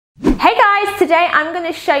today I'm going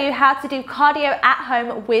to show you how to do cardio at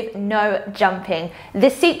home with no jumping. The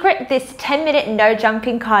secret, this 10-minute no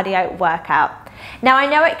jumping cardio workout. Now I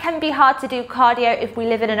know it can be hard to do cardio if we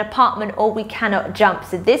live in an apartment or we cannot jump,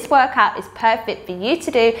 so this workout is perfect for you to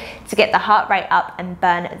do to get the heart rate up and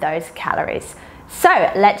burn those calories. So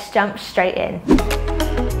let's jump straight in.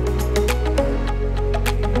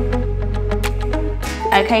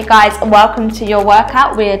 Okay guys, welcome to your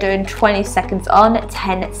workout. We are doing 20 seconds on,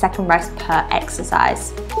 10-second rest per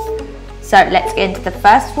exercise. So let's get into the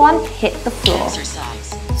first one, hit the floor.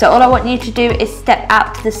 So all I want you to do is step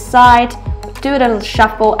out to the side, do a little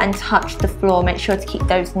shuffle and touch the floor. Make sure to keep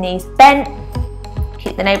those knees bent,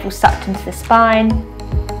 keep the navel sucked into the spine.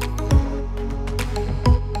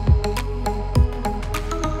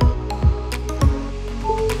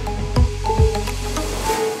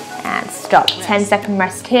 Stop. 10-second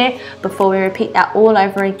rest here before we repeat that all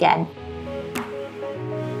over again.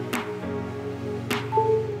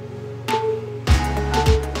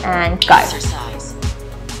 And go.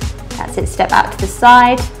 That's it. Step out to the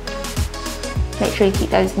side. Make sure you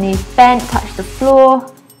keep those knees bent, touch the floor.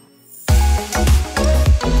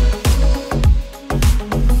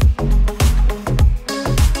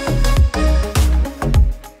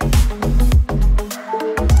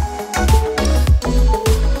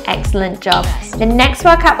 Excellent job. The next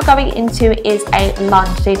workout we're going into is a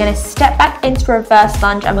lunge. So you're going to step back into reverse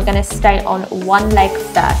lunge and we're going to stay on one leg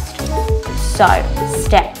first. So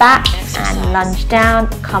step back and lunge down,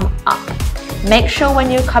 come up. Make sure when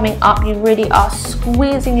you're coming up you really are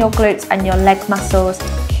squeezing your glutes and your leg muscles.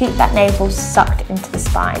 Keep that navel sucked into the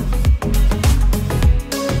spine.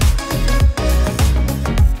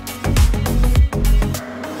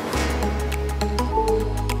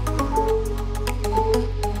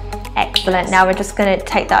 Excellent. Now we're just going to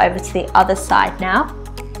take that over to the other side now.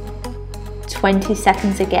 20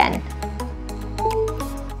 seconds again.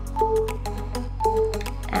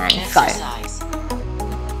 And go.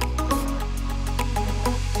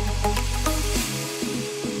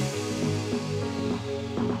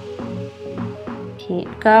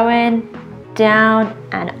 Keep going. Down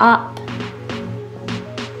and up.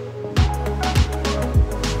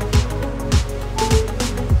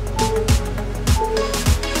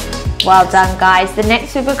 Well done guys. The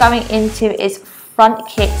next move we're going into is front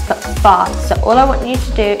kicks but fast. So all I want you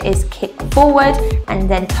to do is kick forward and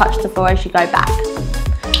then touch the floor as you go back.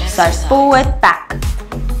 So forward, back.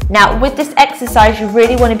 Now with this exercise you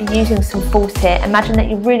really want to be using some force here. Imagine that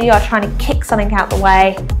you really are trying to kick something out the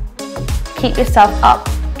way. Keep yourself up,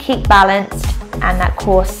 keep balanced and that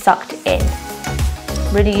core sucked in.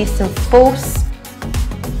 Really use some force.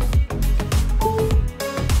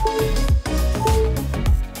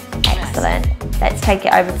 Excellent. Let's take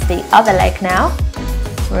it over to the other leg now.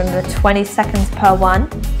 Remember 20 seconds per one.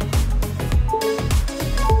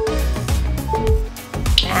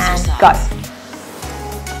 And go.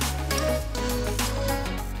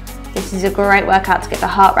 This is a great workout to get the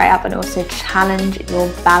heart rate up and also challenge your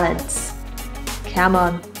balance. Come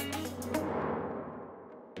on.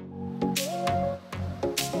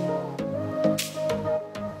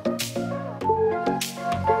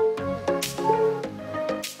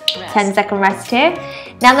 Ten-second rest here.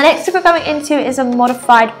 Now the next thing we're going into is a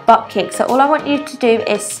modified butt kick. So all I want you to do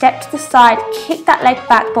is step to the side, kick that leg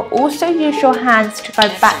back, but also use your hands to go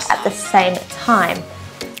back at the same time.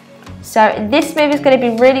 So this move is going to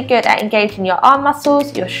be really good at engaging your arm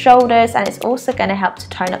muscles, your shoulders, and it's also going to help to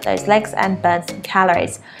tone up those legs and burn some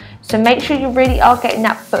calories. So make sure you really are getting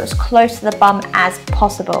that foot as close to the bum as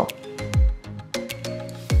possible.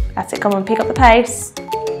 That's it, come on, pick up the pace.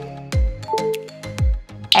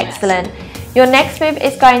 Excellent. Your next move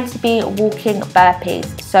is going to be walking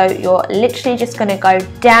burpees. So you're literally just going to go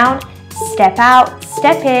down, step out,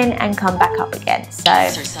 step in and come back up again. So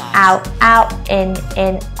out, out, in,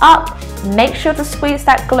 up. Make sure to squeeze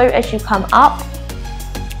that glute as you come up.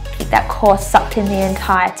 Keep that core sucked in the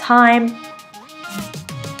entire time.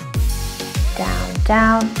 Down,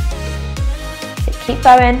 down. So keep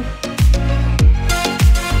going.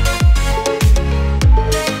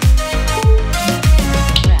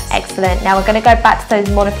 Excellent. Now we're going to go back to those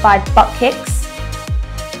modified butt kicks.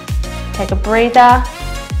 Take a breather.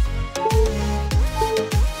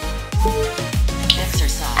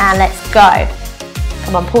 And let's go.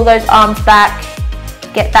 Come on, pull those arms back.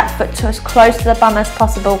 Get that foot to as close to the bum as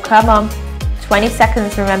possible. Come on. 20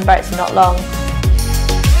 seconds, remember, it's not long.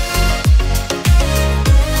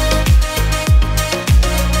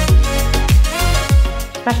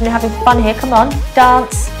 Imagine you're having fun here. Come on,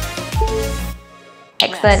 dance.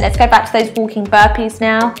 Excellent. Let's go back to those walking burpees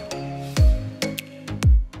now.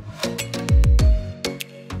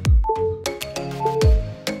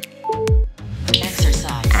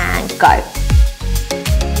 go.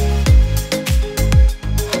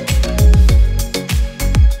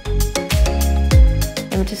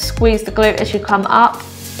 Remember to squeeze the glute as you come up.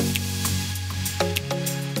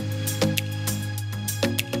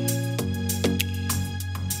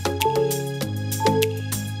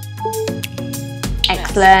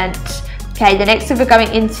 Excellent. Okay, the next move we're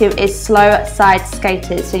going into is slow side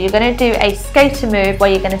skaters. So you're going to do a skater move where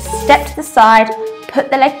you're going to step to the side, put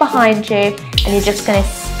the leg behind you, and you're just going to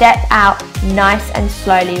step out nice and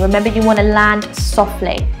slowly. Remember, you want to land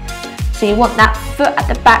softly. So you want that foot at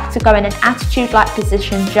the back to go in an attitude-like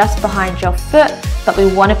position just behind your foot, but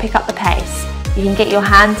we want to pick up the pace. You can get your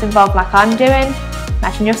hands involved like I'm doing.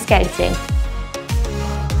 Imagine you're skating.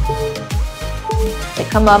 So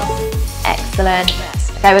come on. Excellent.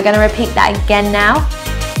 Okay, we're going to repeat that again now.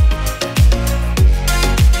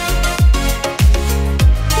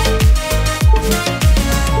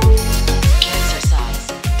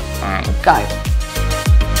 Exercise. And go.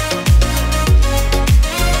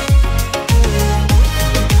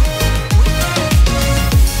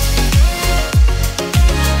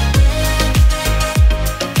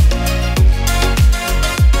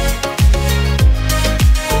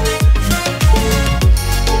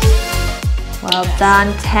 Well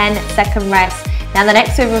done, 10-second rest. Now the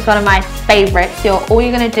next move was one of my favorites. All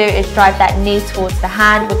you're going to do is drive that knee towards the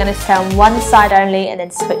hand. We're going to stay on one side only and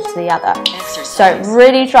then switch to the other. Exercise. So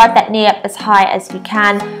really drive that knee up as high as you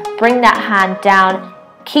can. Bring that hand down.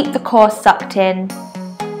 Keep the core sucked in.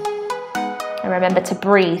 And remember to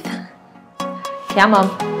breathe. Come on.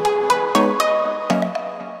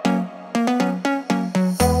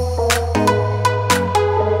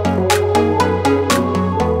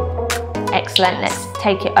 Excellent, let's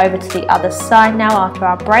take it over to the other side now after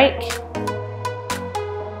our break.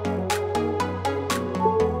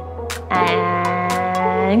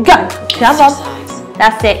 And go, come on.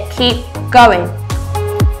 That's it, keep going.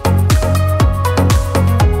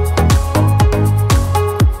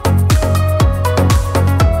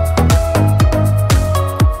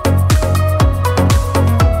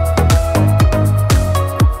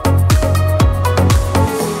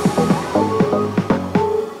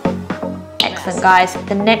 Guys,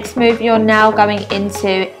 the next move you're now going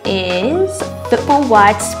into is football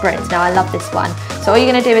wide sprint. Now I love this one. So all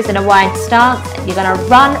you're going to do is in a wide stance, you're going to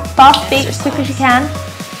run fast feet as quick as you can.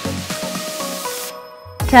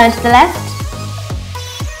 Turn to the left.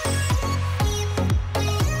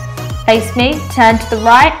 Face me, turn to the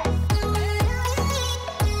right.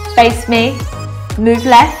 Face me, move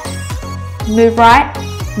left, move right,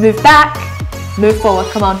 move back, move forward,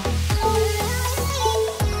 come on.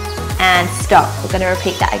 And stop. We're going to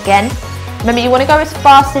repeat that again. Remember, you want to go as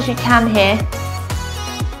fast as you can here.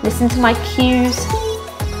 Listen to my cues.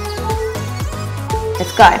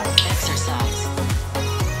 Let's go. Exercise.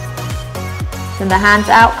 Send the hands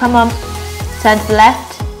out, come on. Turn to the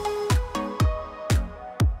left.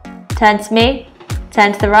 Turn to me.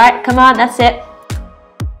 Turn to the right, come on, that's it.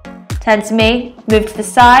 Turn to me, move to the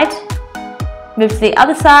side. Move to the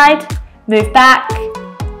other side. Move back.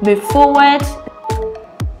 Move forward.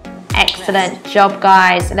 Excellent job,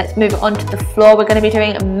 guys. Let's move on to the floor. We're going to be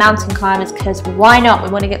doing mountain climbers because why not? We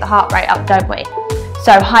want to get the heart rate up, don't we?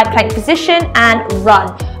 So high plank position and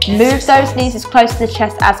run. Move those knees as close to the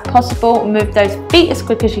chest as possible. Move those feet as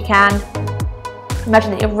quick as you can.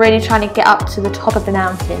 Imagine that you're really trying to get up to the top of the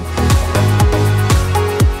mountain.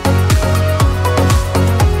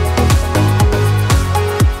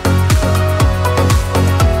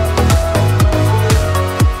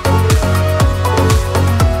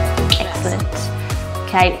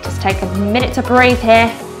 Okay, just take a minute to breathe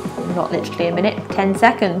here. Not literally a minute, 10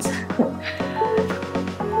 seconds.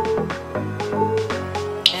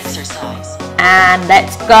 Exercise. And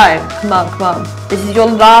let's go. Come on, come on. This is your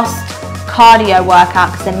last cardio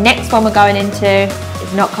workout because the next one we're going into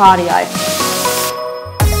is not cardio.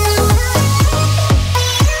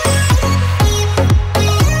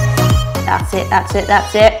 That's it, that's it,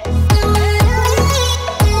 that's it.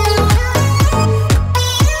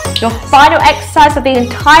 Your final exercise of the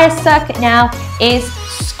entire circuit now is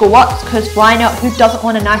squats, because why not? Who doesn't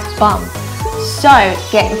want a nice bum? So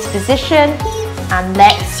get into position and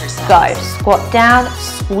let's go. Squat down,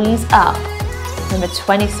 squeeze up. Remember,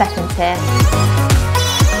 20 seconds here.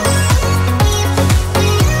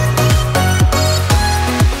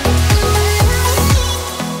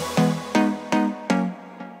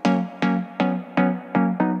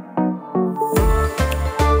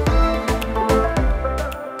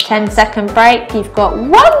 Ten-second break. You've got one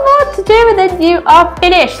more to do and then you are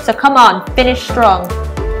finished. So come on, finish strong.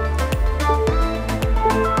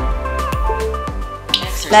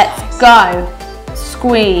 Let's go.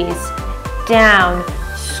 squeeze, down,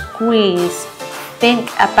 squeeze. Think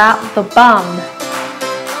about the bum.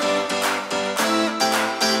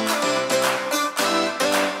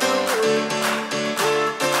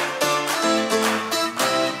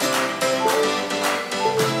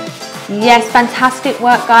 Yes, fantastic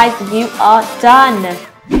work guys, you are done.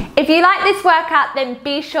 If you like this workout, then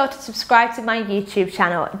be sure to subscribe to my YouTube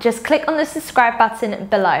channel. Just click on the subscribe button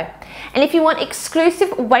below. And if you want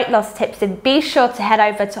exclusive weight loss tips, then be sure to head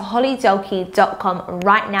over to hollydolke.com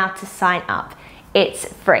right now to sign up. It's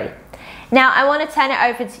free. Now I want to turn it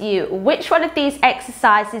over to you. Which one of these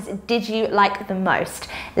exercises did you like the most?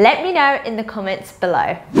 Let me know in the comments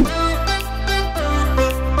below.